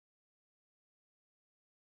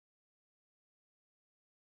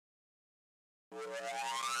This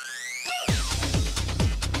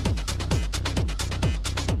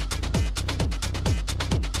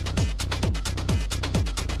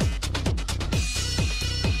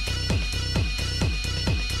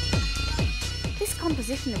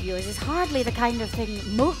composition of yours is hardly the kind of thing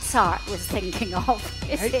Mozart was thinking of,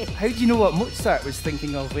 is it? How do you know what Mozart was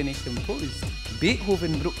thinking of when he composed?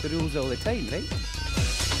 Beethoven broke the rules all the time, right?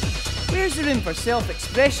 Where's the room for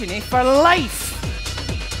self-expression, eh? For life!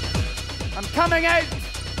 I'm coming out!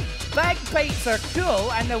 Bagpipes are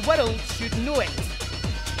cool and the world should know it.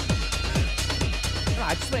 Oh,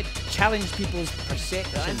 I just want to challenge people's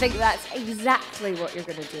perception. I think that's exactly what you're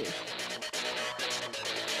going to do.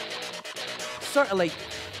 Sort of like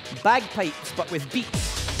bagpipes, but with beats.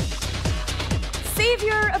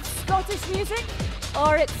 Saviour of Scottish music,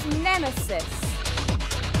 or its nemesis?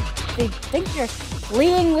 They think you're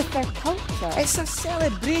playing with their culture. It's a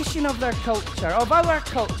celebration of their culture, of our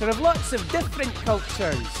culture, of lots of different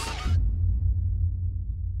cultures.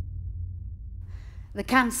 The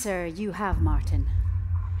cancer you have, Martyn,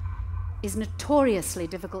 is notoriously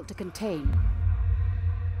difficult to contain.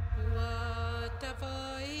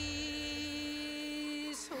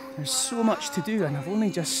 There's so much to do and I've only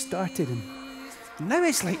just started, and now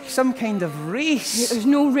it's like some kind of race. There's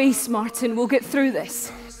no race, Martyn. We'll get through this.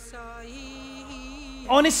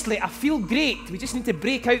 Honestly, I feel great. We just need to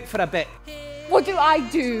break out for a bit. What do I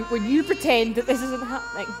do when you pretend that this isn't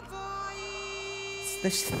happening?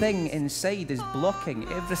 This thing inside is blocking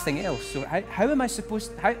everything else. So how am I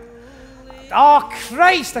supposed to... Oh,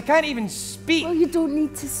 Christ, I can't even speak. Well, you don't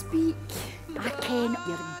need to speak. I ken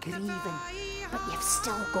you're grieving, but you've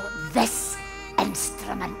still got this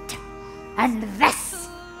instrument. And this.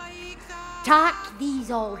 Tak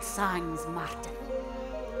these old songs, Martyn.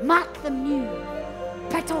 Make them new.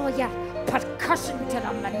 Put all your percussion to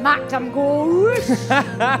them and make them go whoosh.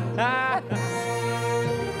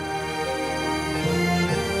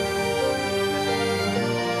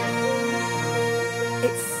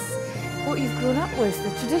 It's what you've grown up with, the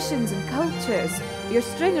traditions and cultures. Your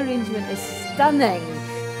string arrangement is stunning.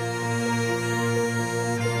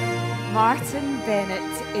 Martyn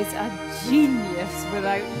Bennett is a genius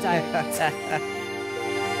without doubt.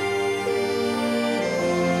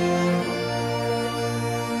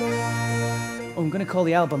 I'm going to call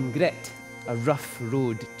the album Grit, a rough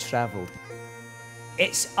road travelled.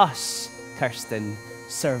 It's us, Kirsten,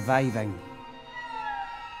 surviving.